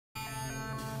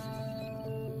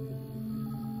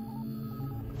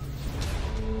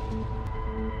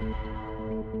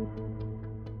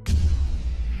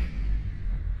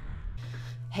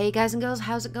Hey guys and girls,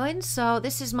 how's it going? So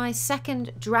this is my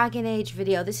second Dragon Age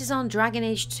video. This is on Dragon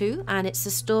Age 2 and it's the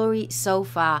story so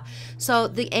far. So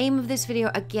the aim of this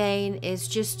video again is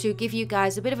just to give you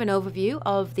guys a bit of an overview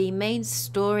of the main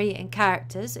story and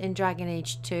characters in Dragon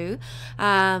Age 2.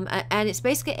 And it's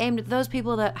basically aimed at those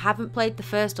people that haven't played the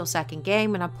first or second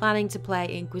game and are planning to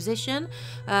play Inquisition.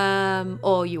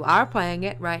 Or you are playing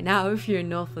it right now if you're in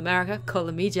North America,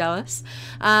 color me jealous.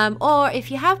 Or if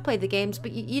you have played the games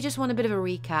but you just want a bit of a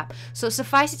recap. So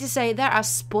suffice it to say, there are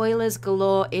spoilers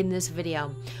galore in this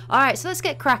video. Alright, so let's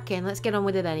get cracking. Let's get on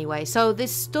with it anyway. So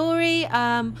this story,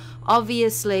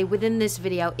 obviously, within this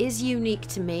video is unique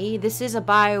to me. This is a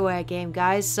BioWare game,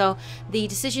 guys. So the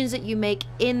decisions that you make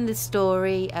in the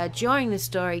story, during the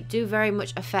story, do very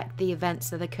much affect the events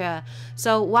that occur.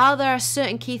 So while there are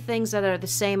certain key things that are the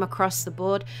same across the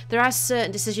board, there are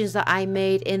certain decisions that I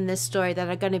made in this story that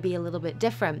are going to be a little bit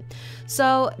different.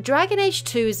 So Dragon Age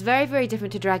 2 is very, very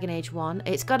different to Dragon Age 1.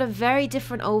 It's got a very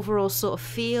different overall sort of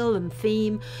feel and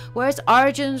theme, whereas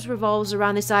Origins revolves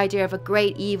around this idea of a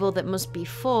great evil that must be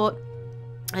fought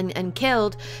and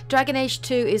killed. Dragon Age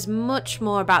 2 is much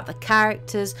more about the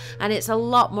characters, and it's a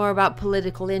lot more about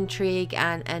political intrigue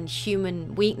and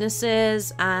human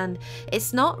weaknesses, and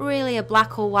it's not really a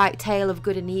black or white tale of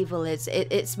good and evil.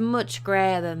 It's much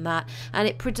grayer than that, and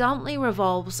it predominantly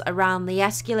revolves around the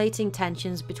escalating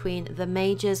tensions between the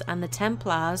mages and the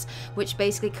Templars, which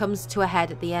basically comes to a head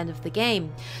at the end of the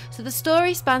game. So the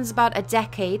story spans about a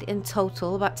decade in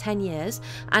total, about 10 years,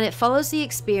 and it follows the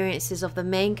experiences of the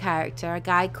main character, a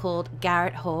guy called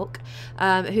Amek Hawke,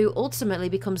 who ultimately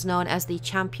becomes known as the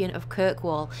champion of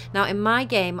Kirkwall. Now in my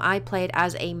game I played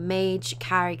as a mage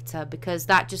character because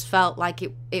that just felt like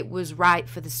it was right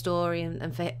for the story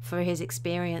and for his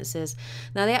experiences.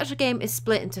 Now the actual game is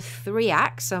split into 3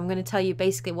 acts, so I'm going to tell you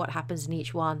basically what happens in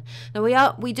each one.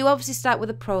 Now we do obviously start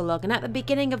with a prologue, and at the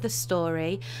beginning of the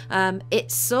story it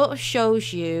sort of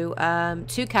shows you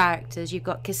 2 characters. You've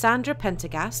got Cassandra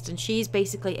Pentagast, and she's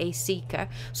basically a seeker,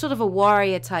 sort of a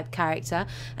warrior type character,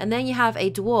 and then you have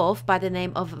a dwarf by the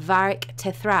name of Varric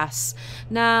Tethras.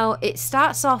 Now it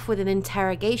starts off with an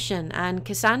interrogation, and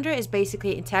Cassandra is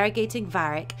basically interrogating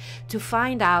Varric to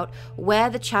find out where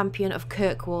the champion of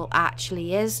Kirkwall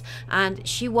actually is, and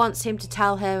she wants him to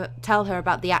tell her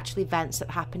about the actual events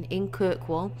that happened in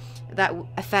Kirkwall that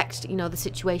affect, you know, the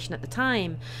situation at the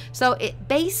time. So it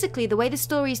basically, the way the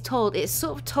story is told, it's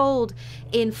sort of told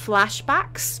in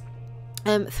flashbacks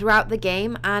throughout the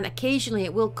game, and occasionally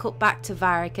it will cut back to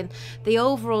Varric, and the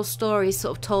overall story is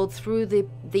sort of told through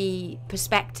the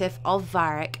perspective of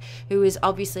Varric, who is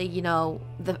obviously, you know,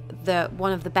 the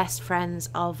one of the best friends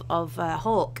of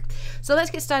Hawke. So let's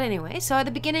get started anyway. So at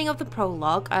the beginning of the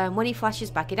prologue, when he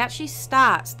flashes back, it actually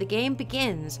starts, the game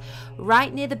begins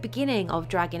right near the beginning of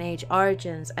Dragon Age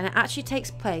Origins, and it actually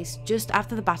takes place just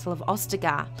after the Battle of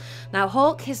Ostagar. Now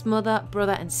Hawke, his mother,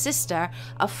 brother and sister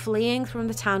are fleeing from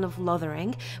the town of Lothering,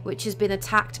 which has been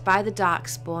attacked by the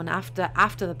Darkspawn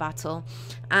after the battle,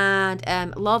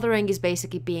 and Lothering is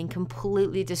basically being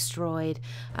completely destroyed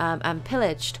and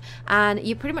pillaged, and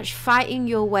you're pretty much fighting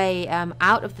your way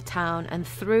out of the town and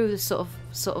through the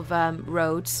sort of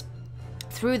roads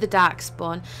through the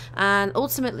Darkspawn, and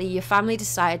ultimately your family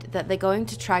decide that they're going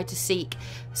to try to seek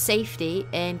safety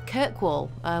in Kirkwall,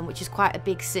 which is quite a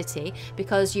big city,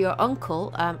 because your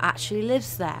uncle actually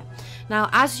lives there. Now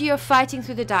as you're fighting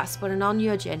through the Darkspawn and on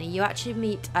your journey, you actually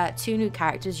meet 2 new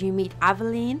characters. You meet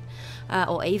Aveline,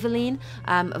 Valen,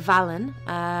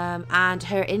 and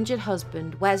her injured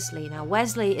husband Wesley. Now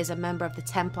Wesley is a member of the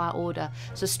Templar Order,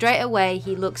 so straight away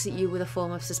he looks at you with a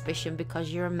form of suspicion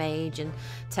because you're a mage, and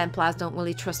Templars don't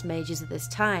really trust mages at this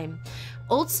time.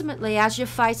 Ultimately, as you're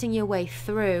fighting your way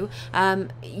through,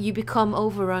 you become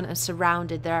overrun and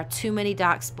surrounded. There are too many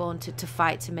Darkspawn to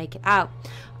fight to make it out.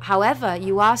 However,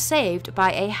 you are saved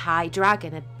by a high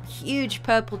dragon, a huge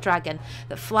purple dragon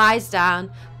that flies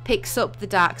down, picks up the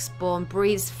Darkspawn,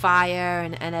 breathes fire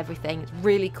and everything. It's a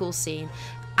really cool scene.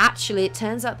 Actually, it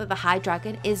turns out that the High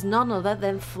Dragon is none other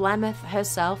than Flemeth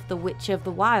herself, the Witch of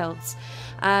the Wilds.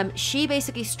 She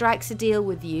basically strikes a deal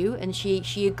with you, and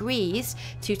she agrees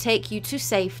to take you to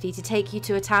safety, to take you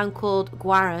to a town called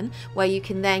Guaran, where you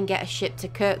can then get a ship to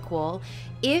Kirkwall,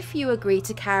 if you agree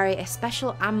to carry a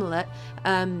special amulet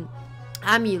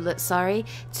amulet, sorry,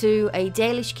 to a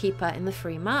Dalish keeper in the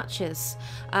Free Marches.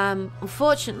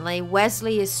 Unfortunately,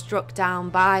 Wesley is struck down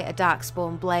by a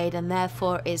Darkspawn blade and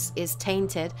therefore is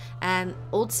tainted, and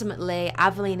ultimately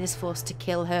Aveline is forced to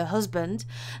kill her husband,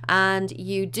 and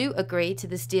you do agree to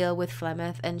this deal with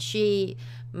Flemeth, and she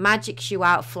magics you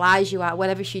out, flies you out,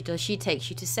 whatever she does, she takes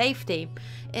you to safety.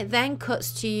 It then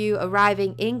cuts to you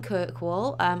arriving in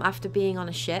Kirkwall after being on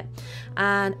a ship,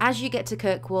 and as you get to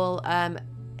Kirkwall,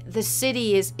 the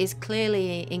city is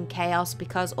clearly in chaos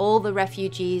because all the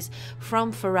refugees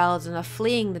from Ferelden are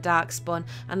fleeing the Darkspawn,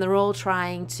 and they're all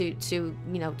trying to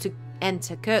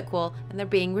enter Kirkwall, and they're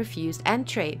being refused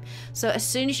entry. So as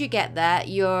soon as you get there,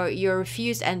 you're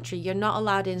refused entry. You're not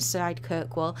allowed inside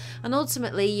Kirkwall, and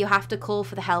ultimately you have to call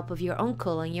for the help of your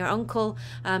uncle, and your uncle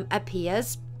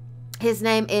appears. His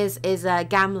name is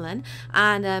Gamlen,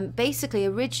 and basically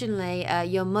originally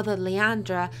your mother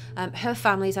Leandra, her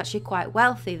family is actually quite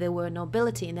wealthy. They were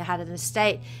nobility and they had an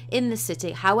estate in the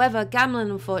city. However, Gamlen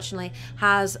unfortunately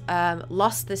has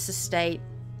lost this estate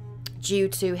due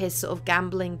to his sort of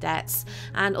gambling debts,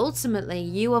 and ultimately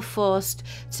you are forced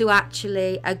to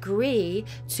actually agree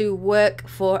to work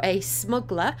for a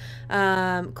smuggler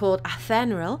called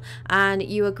Athenril, and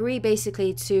you agree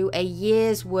basically to a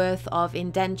year's worth of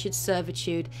indentured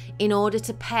servitude in order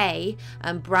to pay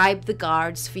and bribe the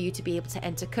guards for you to be able to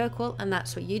enter Kirkwall, and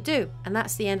that's what you do, and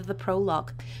that's the end of the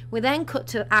prologue. We then cut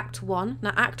to Act 1.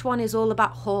 Now Act 1 is all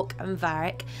about Hawke and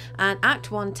Varric, and Act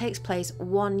 1 takes place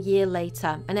 1 year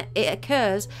later, and it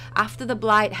occurs after the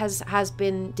Blight has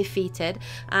been defeated,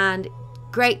 and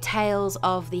great tales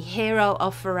of the hero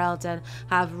of Ferelden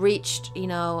have reached,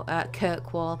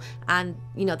 Kirkwall, and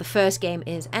the first game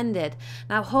is ended.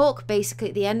 Now Hawke basically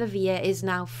at the end of the year is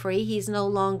now free. He's no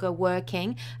longer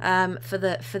working for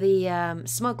the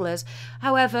smugglers.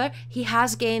 However, he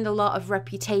has gained a lot of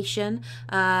reputation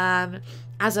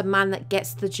as a man that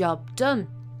gets the job done,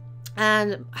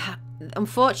 and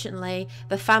unfortunately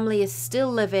the family is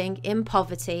still living in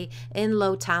poverty in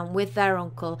Lowtown with their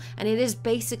uncle, and it is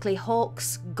basically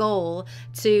Hawke's goal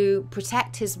to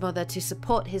protect his mother, to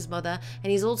support his mother,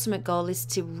 and his ultimate goal is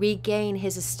to regain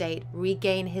his estate,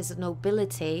 regain his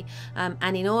nobility,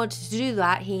 and in order to do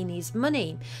that he needs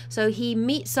money. So he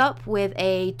meets up with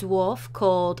a dwarf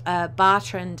called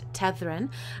Bartrand Tethrin,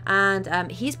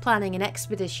 and he's planning an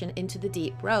expedition into the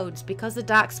Deep Roads. Because the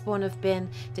Darkspawn have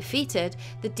been defeated,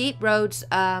 the Deep Roads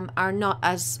are not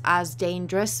as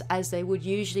dangerous as they would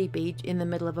usually be in the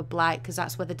middle of a blight, because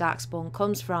that's where the Darkspawn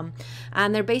comes from,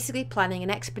 and they're basically planning an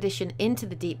expedition into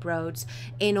the Deep Roads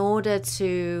in order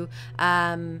to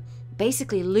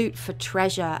basically loot for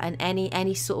treasure and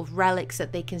any sort of relics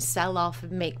that they can sell off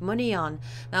and make money on.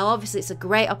 Now obviously it's a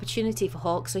great opportunity for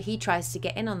Hawke, so he tries to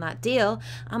get in on that deal,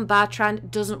 and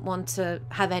Bartrand doesn't want to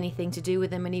have anything to do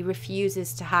with him, and he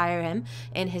refuses to hire him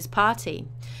in his party.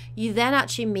 You then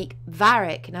actually meet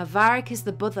Varric. Now Varric is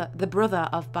the brother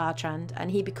of Bartrand,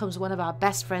 and he becomes one of our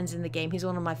best friends in the game. He's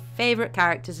one of my favourite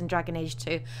characters in Dragon Age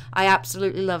 2. I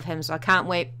absolutely love him, so I can't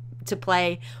wait to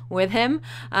play with him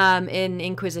in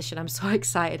Inquisition. I'm so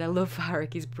excited. I love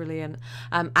Varric, he's brilliant.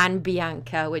 And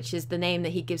Bianca, which is the name that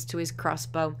he gives to his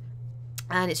crossbow,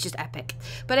 and it's just epic.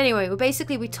 But anyway,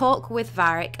 we talk with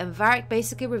Varric, and Varric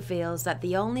basically reveals that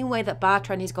the only way that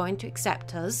Bartrand is going to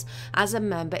accept us as a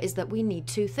member is that we need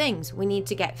two things. We need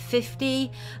to get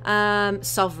 50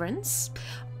 sovereigns,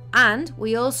 and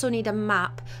we also need a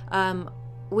map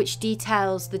which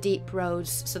details the Deep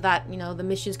Roads, so that the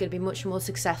mission's going to be much more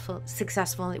successful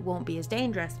and it won't be as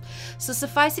dangerous. So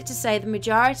suffice it to say, the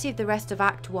majority of the rest of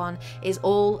Act 1 is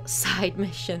all side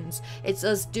missions. It's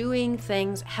us doing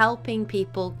things, helping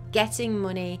people, getting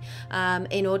money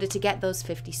in order to get those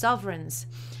 50 sovereigns.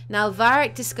 Now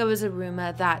Varric discovers a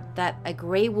rumour that a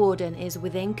Grey Warden is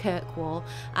within Kirkwall,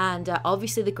 and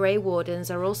obviously the Grey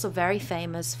Wardens are also very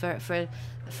famous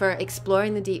for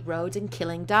exploring the Deep Roads and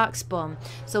killing Darkspawn.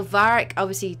 So Varric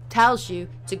obviously tells you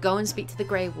to go and speak to the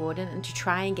Grey Warden and to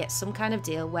try and get some kind of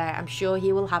deal where I'm sure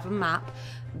he will have a map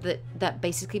that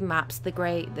basically maps the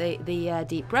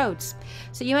Deep Roads.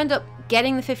 So you end up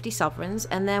getting the 50 sovereigns,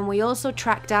 and then we also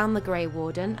track down the Grey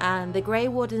Warden, and the Grey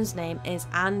Warden's name is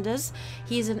Anders.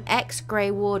 He's an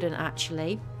ex-Grey Warden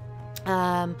actually,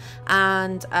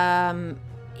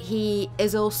 he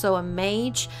is also a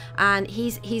mage, and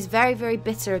he's very, very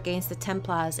bitter against the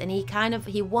Templars, and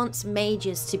he wants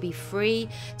mages to be free,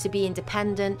 to be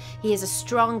independent. He has a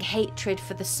strong hatred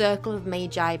for the circle of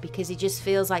magi because he just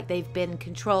feels like they've been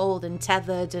controlled and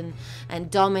tethered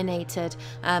and dominated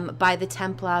by the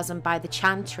Templars and by the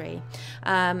Chantry.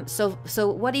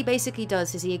 So what he basically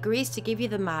does is he agrees to give you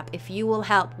the map if you will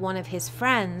help one of his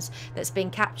friends that's been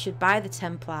captured by the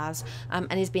Templars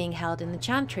and is being held in the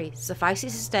Chantry. Suffice it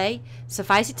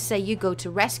to say, you go to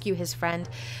rescue his friend.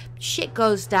 Shit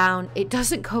goes down. It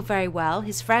doesn't go very well.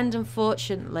 His friend,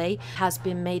 unfortunately, has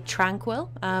been made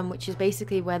tranquil, which is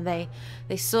basically when they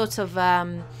sort of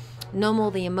numb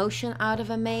all the emotion out of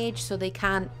a mage, so they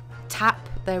can't tap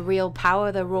their real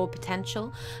power, their raw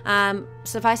potential.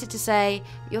 Suffice it to say,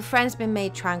 your friend's been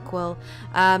made tranquil.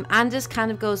 Anders kind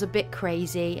of goes a bit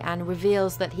crazy and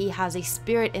reveals that he has a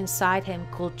spirit inside him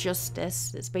called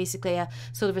Justice. It's basically a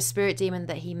sort of a spirit demon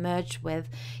that he merged with.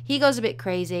 He goes a bit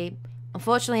crazy.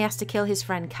 Unfortunately, he has to kill his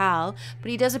friend Cal, but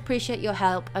he does appreciate your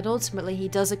help, and ultimately he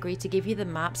does agree to give you the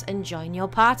maps and join your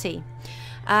party.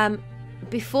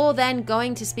 Before then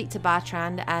going to speak to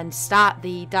Bertrand and start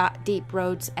the Deep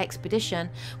Roads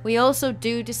expedition, we also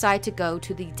do decide to go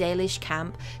to the Dalish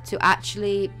camp to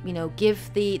actually, you know,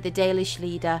 give the Dalish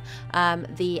leader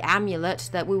the amulet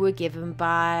that we were given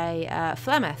by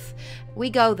Flemeth. We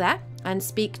go there and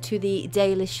speak to the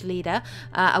Dalish leader,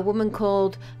 a woman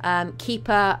called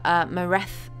Keeper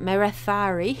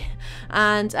Merethari,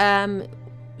 and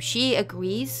she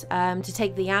agrees to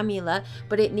take the amulet,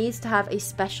 but it needs to have a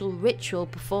special ritual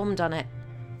performed on it.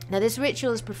 Now, this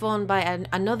ritual is performed by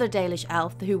another Dalish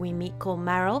elf who we meet called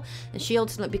Meryl, and she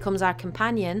ultimately becomes our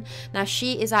companion. Now,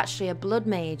 she is actually a blood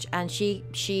mage, and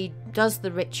she does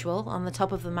the ritual on the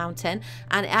top of the mountain,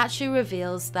 and it actually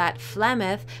reveals that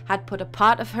Flemeth had put a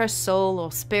part of her soul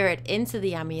or spirit into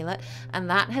the amulet, and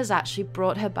that has actually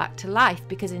brought her back to life,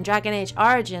 because in Dragon Age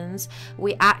Origins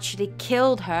we actually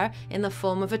killed her in the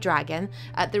form of a dragon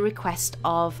at the request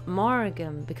of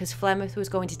Morrigan, because Flemeth was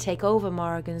going to take over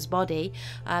Morrigan's body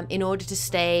in order to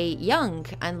stay young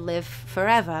and live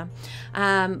forever.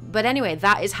 But anyway,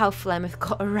 that is how Flemeth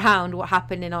got around what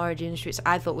happened in Origins, which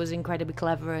I thought was incredibly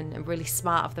clever and really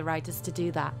smart of the writers to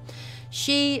do that.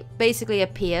 She basically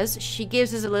appears, she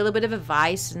gives us a little bit of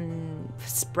advice and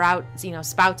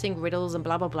spouting riddles and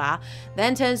blah blah blah,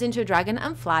 then turns into a dragon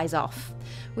and flies off.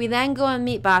 We then go and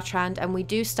meet Bertrand, and we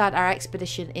do start our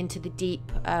expedition into the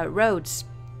Deep Roads.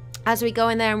 As we go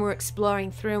in there and we're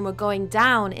exploring through, and we're going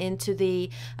down into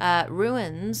the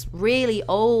ruins, really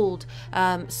old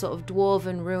sort of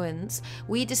dwarven ruins,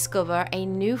 we discover a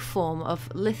new form of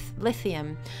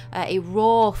lithium, a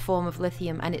raw form of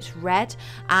lithium, and it's red,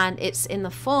 and it's in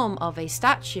the form of a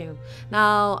statue.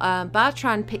 Now,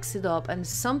 Bertrand picks it up, and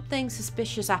something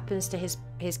suspicious happens to his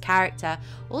character.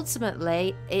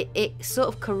 Ultimately, it sort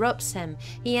of corrupts him.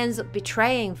 He ends up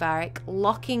betraying Varric,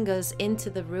 locking us into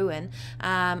the ruin,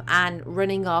 and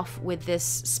running off with this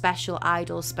special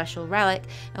idol, special relic,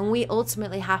 and we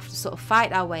ultimately have to sort of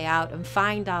fight our way out and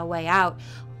find our way out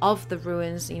of the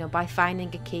ruins, you know, by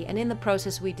finding a key. And in the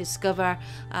process we discover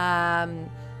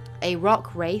a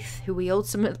rock wraith who we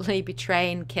ultimately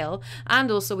betray and kill, and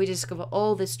also we discover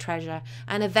all this treasure,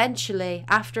 and eventually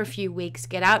after a few weeks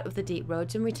get out of the Deep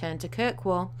Roads and return to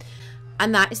Kirkwall.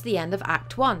 And that is the end of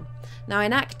Act 1. Now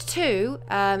in Act 2,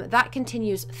 that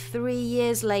continues 3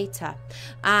 years later,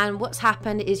 and what's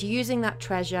happened is, using that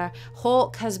treasure,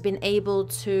 Hawke has been able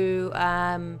to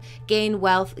gain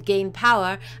wealth, gain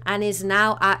power, and is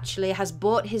now actually has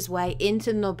bought his way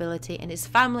into nobility, and his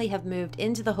family have moved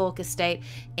into the Hawke estate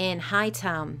in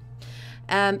Hightown.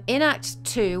 In Act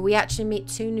 2, we actually meet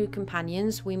 2 new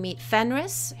companions. We meet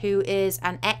Fenris, who is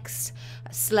an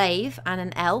ex-slave and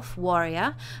an elf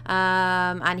warrior,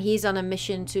 and he's on a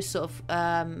mission to sort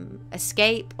of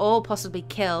escape or possibly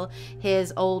kill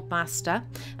his old master.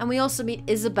 And we also meet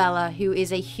Isabella, who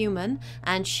is a human,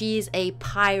 and she's a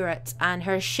pirate, and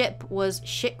her ship was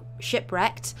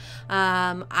shipwrecked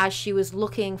as she was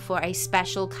looking for a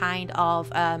special kind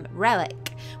of relic,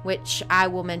 which I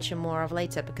will mention more of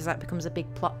later because that becomes a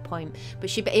big plot point.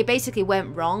 But it basically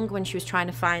went wrong when she was trying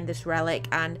to find this relic,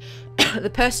 and the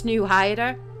person who hired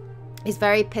her is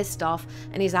very pissed off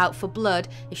and is out for blood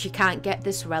if she can't get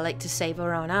this relic to save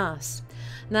her own ass.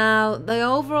 Now, the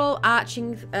overall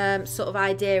arching sort of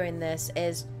idea in this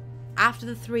is, after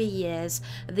the 3 years,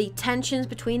 the tensions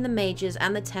between the mages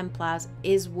and the Templars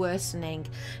is worsening.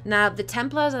 Now, the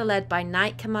Templars are led by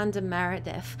Knight Commander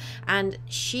Meredith, and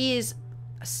she is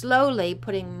slowly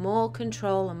putting more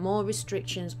control and more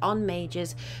restrictions on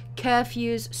mages,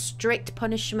 curfews, strict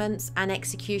punishments and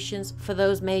executions for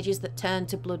those mages that turn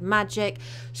to blood magic,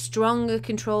 stronger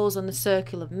controls on the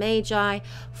circle of magi,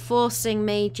 forcing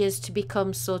mages to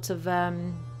become sort of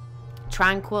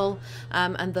tranquil,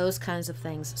 and those kinds of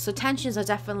things. So tensions are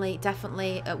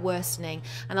definitely worsening,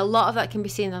 and a lot of that can be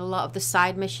seen in a lot of the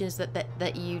side missions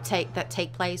that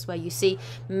take place, where you see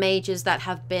mages that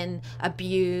have been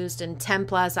abused and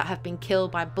Templars that have been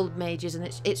killed by blood mages, and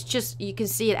it's just, you can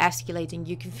see it escalating,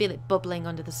 you can feel it bubbling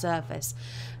under the surface.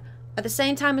 At the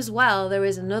same time as well, there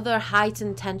is another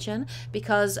heightened tension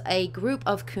because a group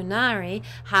of Kunari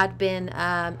had been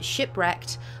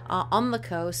shipwrecked on the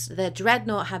coast. Their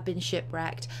dreadnought had been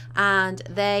shipwrecked, and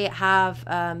they have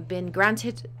been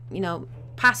granted,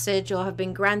 passage, or have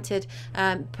been granted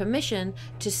permission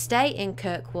to stay in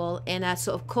Kirkwall in a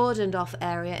sort of cordoned off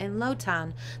area in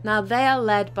Lotan. Now they are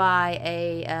led by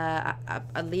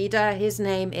a leader. His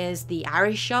name is the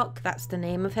Arishok, that's the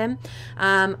name of him,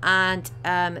 and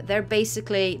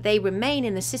they remain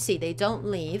in the city, they don't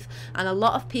leave, and a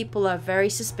lot of people are very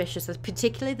suspicious,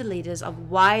 particularly the leaders,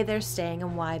 of why they're staying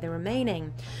and why they're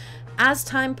remaining. As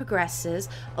time progresses,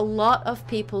 a lot of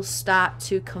people start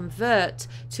to convert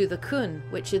to the Kun,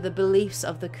 which are the beliefs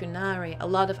of the Kunari. A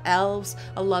lot of elves,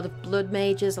 a lot of blood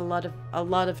mages, a lot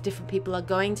of different people are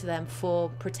going to them for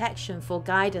protection, for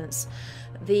guidance.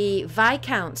 The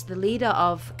Viscount, the leader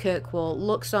of Kirkwall,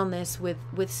 looks on this with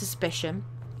suspicion.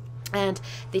 And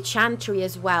the Chantry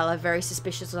as well are very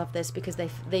suspicious of this because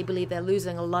they believe they're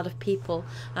losing a lot of people,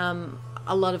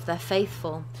 a lot of their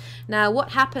faithful. Now what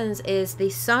happens is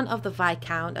the son of the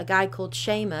Viscount, a guy called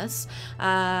Seamus,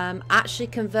 actually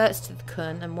converts to the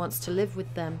Kun and wants to live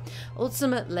with them.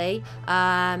 Ultimately,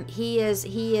 he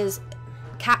is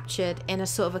captured in a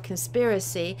sort of a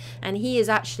conspiracy, and he is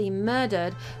actually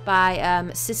murdered by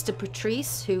Sister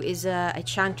Patrice, who is a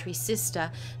Chantry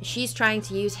sister. She's trying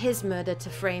to use his murder to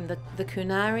frame the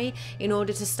Kunari in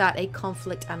order to start a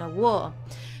conflict and a war.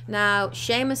 Now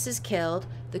Seamus is killed,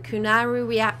 the Kunari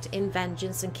react in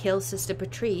vengeance and kill Sister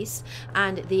Patrice,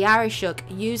 and the Arishok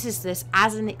uses this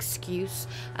as an excuse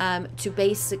to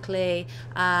basically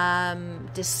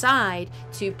decide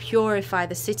to purify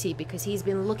the city, because he's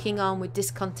been looking on with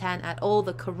discontent at all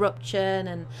the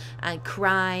corruption and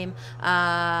crime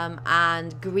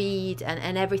and greed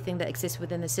and everything that exists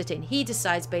within the city, and he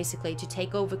decides basically to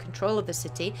take over control of the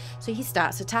city, so he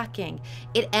starts attacking.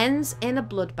 It ends in a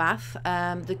bloodbath.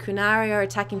 The Kunari are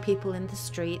attacking people in the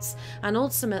streets, and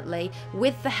ultimately,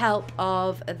 with the help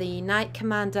of the Knight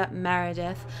Commander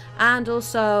Meredith and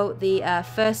also the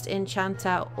first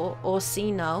enchanter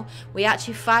Orsino, we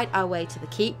actually fight our way to the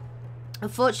keep.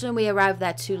 Unfortunately, we arrive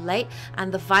there too late,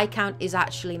 and the Viscount is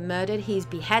actually murdered. He's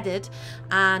beheaded,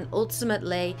 and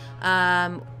ultimately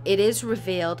it is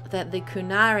revealed that the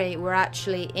Kunari were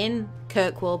actually in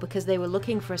Kirkwall because they were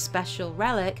looking for a special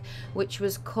relic, which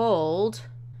was called...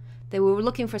 They were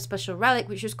looking for a special relic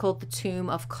which was called the Tomb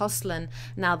of Cousland.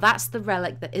 Now that's the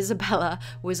relic that Isabella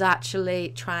was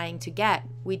actually trying to get.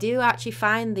 We do actually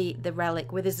find the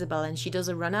relic with Isabella, and she does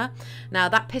a runner. Now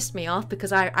that pissed me off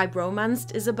because I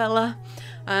romanced Isabella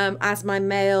as my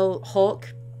male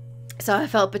Hawke. So I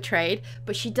felt betrayed,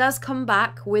 but she does come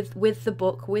back with the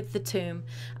book, with the tomb,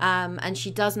 and she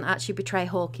doesn't actually betray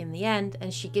Hawke in the end,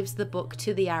 and she gives the book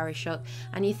to the Arishok.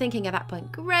 And you're thinking at that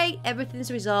point, great, everything's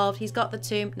resolved, he's got the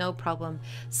tomb, no problem.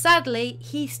 Sadly,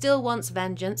 he still wants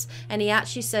vengeance, and he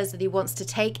actually says that he wants to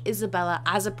take Isabella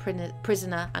as a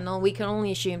prisoner, and we can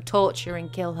only assume torture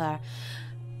and kill her.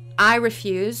 I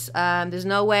refuse. There's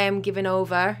no way I'm giving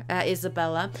over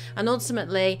Isabella, and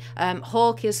ultimately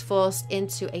Hawke is forced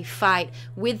into a fight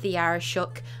with the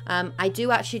Arishok. I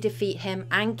do actually defeat him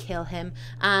and kill him,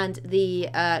 and the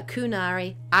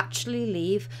Kunari actually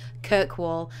leave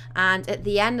Kirkwall, and at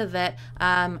the end of it,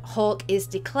 Hawke is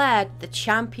declared the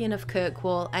champion of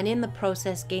Kirkwall, and in the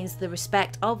process gains the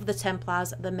respect of the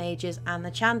Templars, the Mages and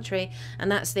the Chantry,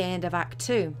 and that's the end of Act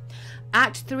 2.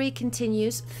 Act 3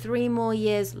 continues 3 more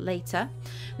years later.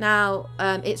 Now,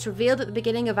 it's revealed at the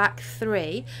beginning of Act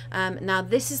 3. Now,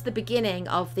 this is the beginning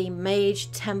of the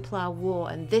Mage-Templar War,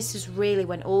 and this is really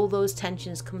when all those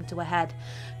tensions come to a head.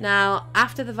 Now,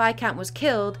 after the Viscount was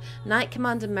killed, Knight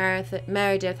Commander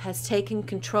Meredith has taken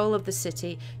control of the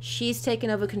city. She's taken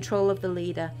over control of the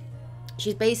leader.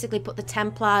 She's basically put the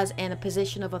Templars in a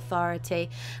position of authority,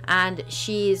 and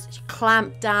she's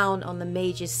clamped down on the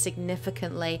mages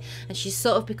significantly, and she's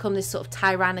sort of become this sort of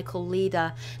tyrannical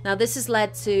leader. Now this has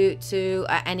led to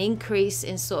an increase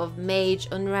in sort of mage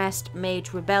unrest,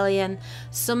 mage rebellion.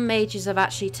 Some mages have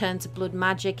actually turned to blood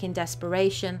magic in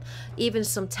desperation. Even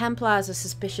some Templars are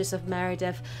suspicious of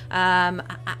Meredith,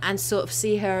 and sort of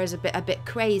see her as a bit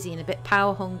crazy and a bit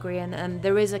power hungry, and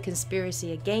there is a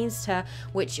conspiracy against her,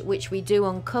 which we do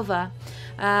uncover.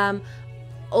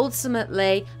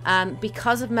 Ultimately,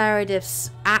 because of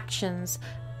Meredith's actions,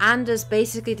 Anders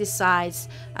basically decides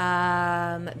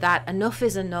that enough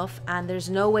is enough, and there's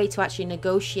no way to actually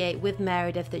negotiate with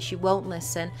Meredith, that she won't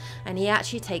listen, and he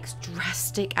actually takes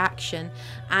drastic action,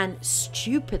 and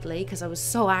stupidly, because I was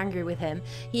so angry with him,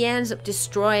 he ends up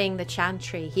destroying the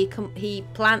chantry. He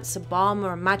plants a bomb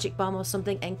or a magic bomb or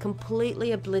something and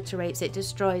completely obliterates it,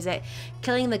 destroys it,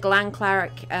 killing the Glan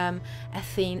cleric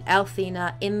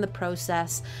Elthina in the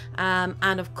process,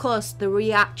 and of course the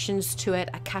reactions to it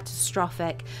are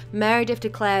catastrophic. Meredith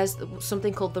declares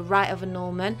something called the right of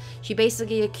annulment. She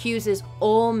basically accuses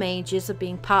all mages of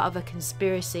being part of a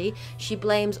conspiracy. She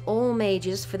blames all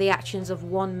mages for the actions of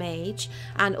one mage,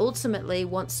 and ultimately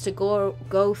wants to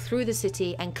go through the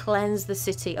city and cleanse the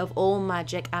city of all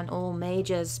magic and all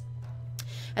mages.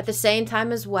 At the same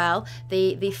time as well,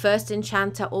 the first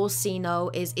enchanter, Orsino,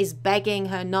 is begging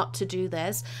her not to do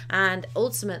this, and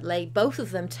ultimately both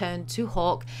of them turn to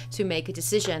Hawke to make a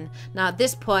decision. Now at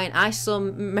this point I saw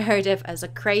Meredith as a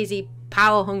crazy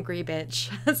power hungry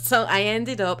bitch, so I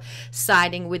ended up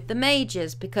siding with the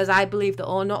mages, because I believe that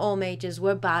not all mages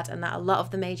were bad, and that a lot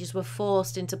of the mages were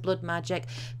forced into blood magic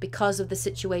because of the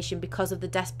situation, because of the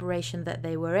desperation that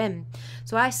they were in.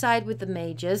 So I side with the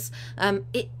mages.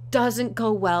 It doesn't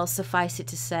go well, suffice it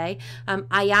to say.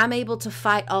 I am able to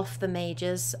fight off the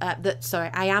mages, I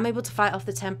am able to fight off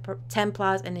the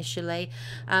Templars initially.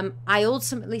 I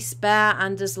ultimately spare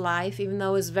Anders' life, even though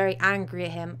I was very angry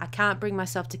at him. I can't bring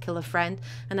myself to kill a friend,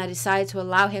 and I decided to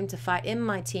allow him to fight in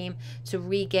my team to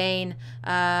regain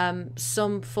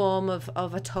some form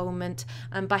of atonement,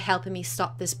 by helping me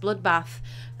stop this bloodbath.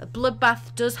 A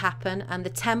bloodbath does happen, and the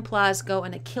Templars go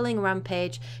on a killing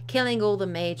rampage, killing all the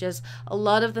mages. A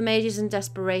lot of the mages in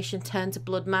desperation turn to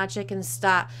blood magic and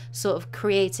start sort of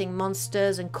creating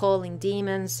monsters and calling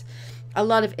demons. A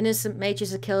lot of innocent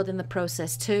mages are killed in the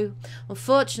process too.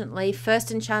 Unfortunately,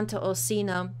 first enchanter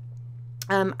Orsino,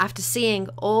 after seeing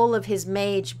all of his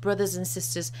mage brothers and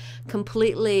sisters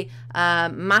completely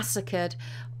massacred,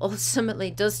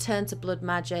 ultimately does turn to blood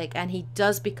magic, and he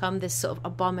does become this sort of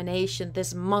abomination,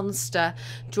 this monster,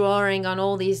 drawing on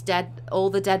all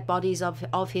the dead bodies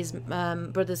of his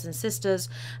brothers and sisters,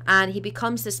 and he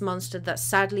becomes this monster that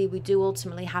sadly we do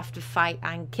ultimately have to fight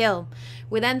and kill.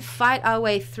 We then fight our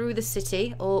way through the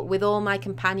city, or with all my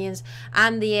companions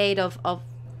and the aid of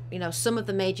some of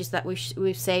the mages that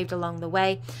we've saved along the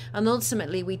way, and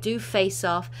ultimately we do face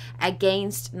off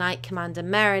against Knight Commander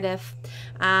Meredith,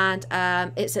 and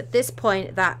it's at this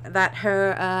point that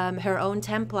her own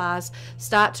Templars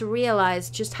start to realize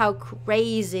just how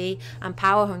crazy and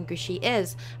power hungry she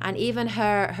is, and even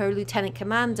her lieutenant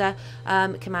commander,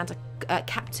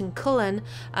 Captain Cullen,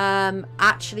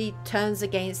 actually turns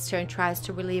against her and tries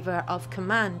to relieve her of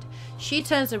command. She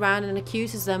turns around and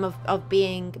accuses them of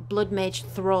being blood mage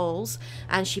thralls,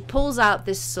 and she pulls out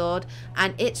this sword,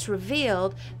 and it's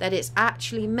revealed that it's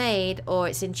actually made, or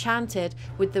it's enchanted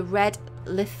with the red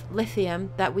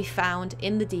lithium that we found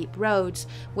in the deep roads,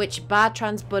 which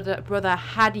Bartrand's brother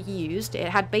had used. It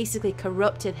had basically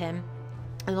corrupted him,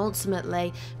 and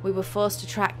ultimately we were forced to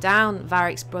track down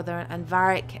Varric's brother, and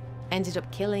Varric ended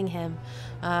up killing him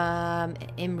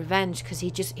in revenge, because he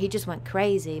just went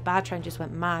crazy. Bartrand just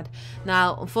went mad.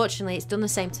 Now unfortunately it's done the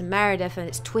same to Meredith, and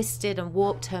it's twisted and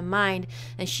warped her mind,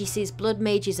 and she sees blood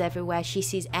mages everywhere, she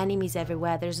sees enemies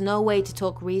everywhere. There's no way to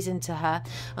talk reason to her,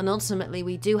 and ultimately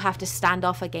we do have to stand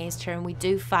off against her, and we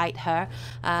do fight her.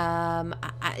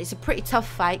 It's a pretty tough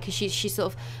fight, because she's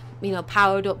sort of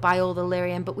powered up by all the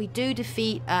lyrium, but we do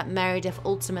defeat Meredith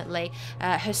ultimately.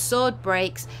 Her sword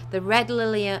breaks, the red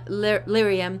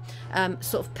lyrium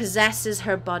sort of possesses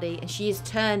her body, and she is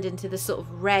turned into the sort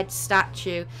of red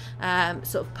statue,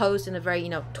 sort of posed in a very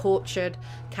tortured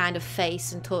kind of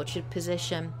face and tortured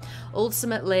position.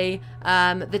 Ultimately,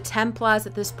 the Templars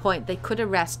at this point, they could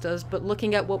arrest us, but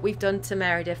looking at what we've done to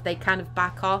Meredith, they kind of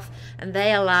back off, and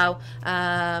they allow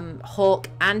Hawke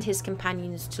and his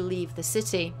companions to leave the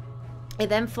city. It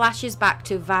then flashes back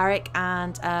to Varric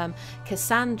and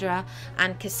Cassandra,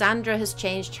 and Cassandra has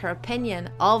changed her opinion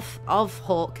of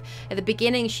Hawke. At the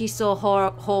beginning, she saw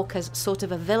Hawke as sort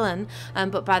of a villain,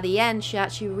 but by the end, she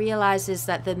actually realizes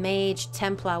that the Mage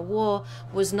Templar War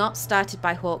was not started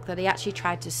by Hawke, that he actually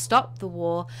tried to stop the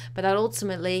war, but that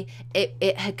ultimately it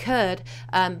occurred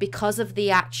because of the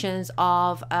actions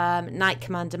of Knight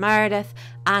Commander Meredith,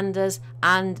 Anders,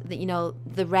 and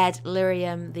the Red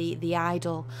Lyrium, the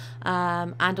idol.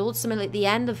 And ultimately at the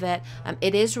end of it,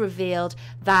 it is revealed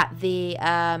that the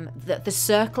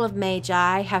circle of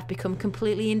Magi have become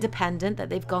completely independent, that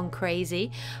they've gone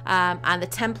crazy, and the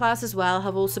Templars as well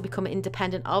have also become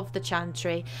independent of the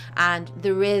Chantry, and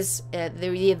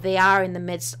they are in the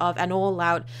midst of an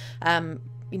all-out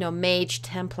Mage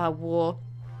Templar war,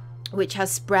 which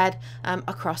has spread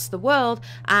across the world.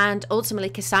 And ultimately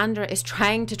Cassandra is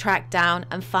trying to track down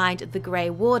and find the Grey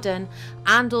Warden,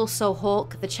 and also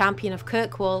Hawke, the champion of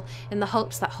Kirkwall, in the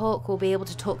hopes that Hawke will be able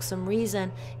to talk some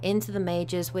reason into the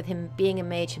mages, with him being a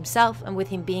mage himself and with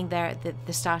him being there at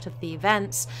the start of the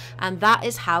events. And that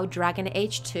is how Dragon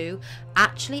Age 2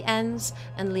 actually ends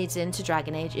and leads into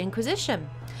Dragon Age Inquisition.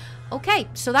 Okay,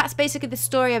 so that's basically the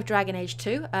story of Dragon Age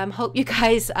 2. Hope you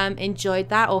guys enjoyed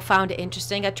that or found it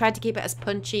interesting. I tried to keep it as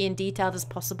punchy and detailed as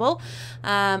possible,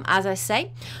 as I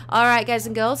say. Alright guys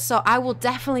and girls, so I will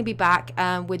definitely be back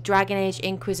with Dragon Age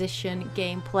Inquisition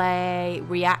gameplay,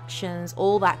 reactions,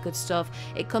 all that good stuff.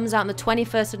 It comes out on the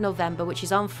 21st of November, which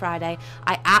is on Friday.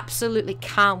 I absolutely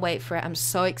can't wait for it. I'm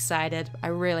so excited. I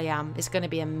really am. It's going to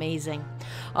be amazing.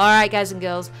 Alright guys and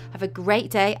girls, have a great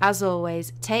day as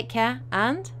always. Take care,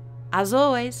 and as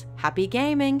always, happy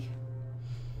gaming!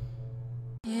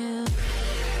 Yeah.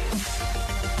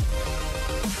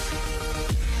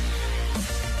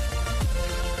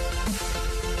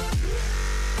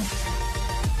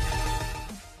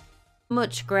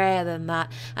 Much grayer than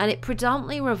that, and it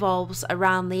predominantly revolves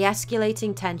around the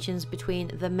escalating tensions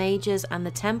between the Mages and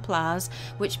the Templars,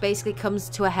 which basically comes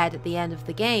to a head at the end of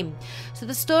the game. So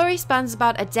the story spans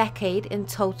about a decade in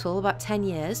total, about 10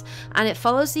 years, and it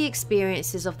follows the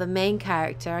experiences of the main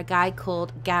character, a guy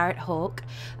called Garrett Hawke,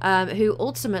 who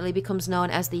ultimately becomes known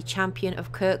as the champion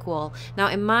of Kirkwall. Now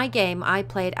in my game I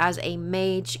played as a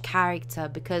mage character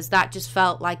because that just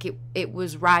felt like it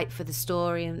was right for the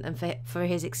story and for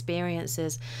his experience.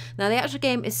 Now the actual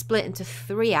game is split into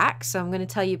 3 acts, so I'm going to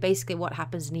tell you basically what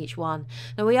happens in each one.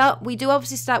 Now we do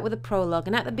obviously start with a prologue,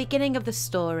 and at the beginning of the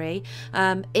story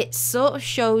it sort of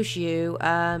shows you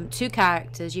 2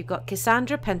 characters. You've got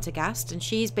Cassandra Pentagast, and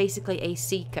she's basically a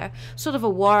seeker, sort of a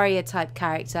warrior type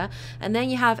character, and then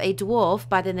you have a dwarf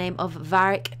by the name of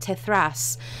Varric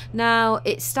Tethras. Now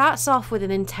it starts off with an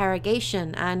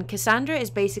interrogation, and Cassandra is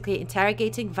basically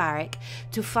interrogating Varric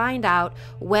to find out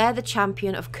where the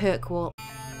champion of Kirkwall.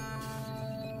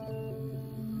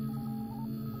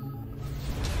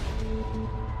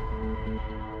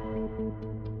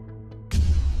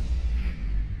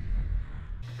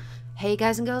 Hey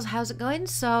guys and girls, how's it going?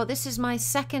 So this is my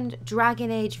second Dragon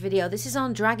Age video. This is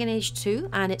on Dragon Age 2,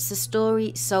 and it's the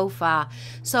story so far.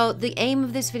 So the aim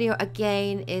of this video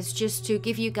again is just to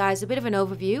give you guys a bit of an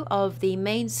overview of the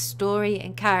main story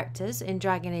and characters in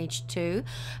Dragon Age 2,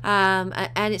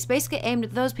 and it's basically aimed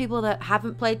at those people that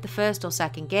haven't played the first or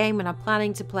second game and are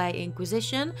planning to play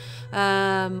Inquisition,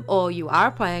 or you are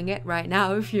playing it right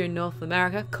now if you're in North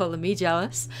America, calling me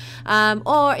jealous,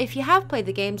 or if you have played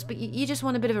the games but you just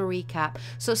want a bit of a recap.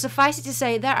 So suffice it to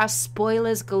say, there are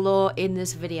spoilers galore in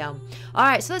this video.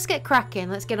 Alright, so let's get cracking.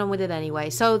 Let's get on with it anyway.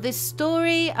 So this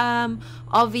story,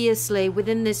 obviously,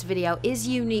 within this video is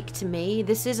unique to me.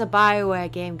 This is a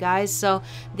BioWare game, guys, so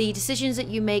the decisions that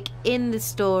you make in the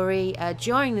story,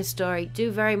 during the story, do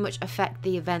very much affect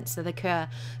the events that occur.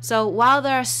 So while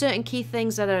there are certain key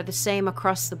things that are the same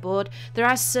across the board, there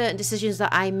are certain decisions that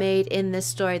I made in this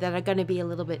story that are going to be a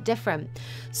little bit different.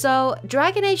 So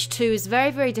Dragon Age 2 is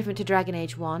very, very different to Dragon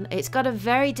Age 1. It's got a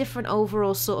very different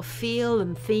overall sort of feel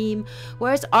and theme,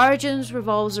 whereas Origins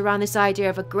revolves around this idea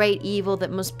of a great evil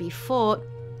that must be fought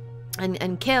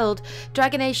and killed.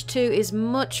 Dragon Age 2 is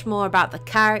much more about the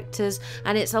characters,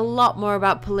 and it's a lot more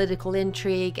about political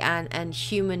intrigue and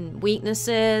human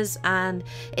weaknesses, and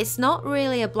it's not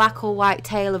really a black or white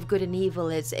tale of good and evil.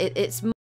 It's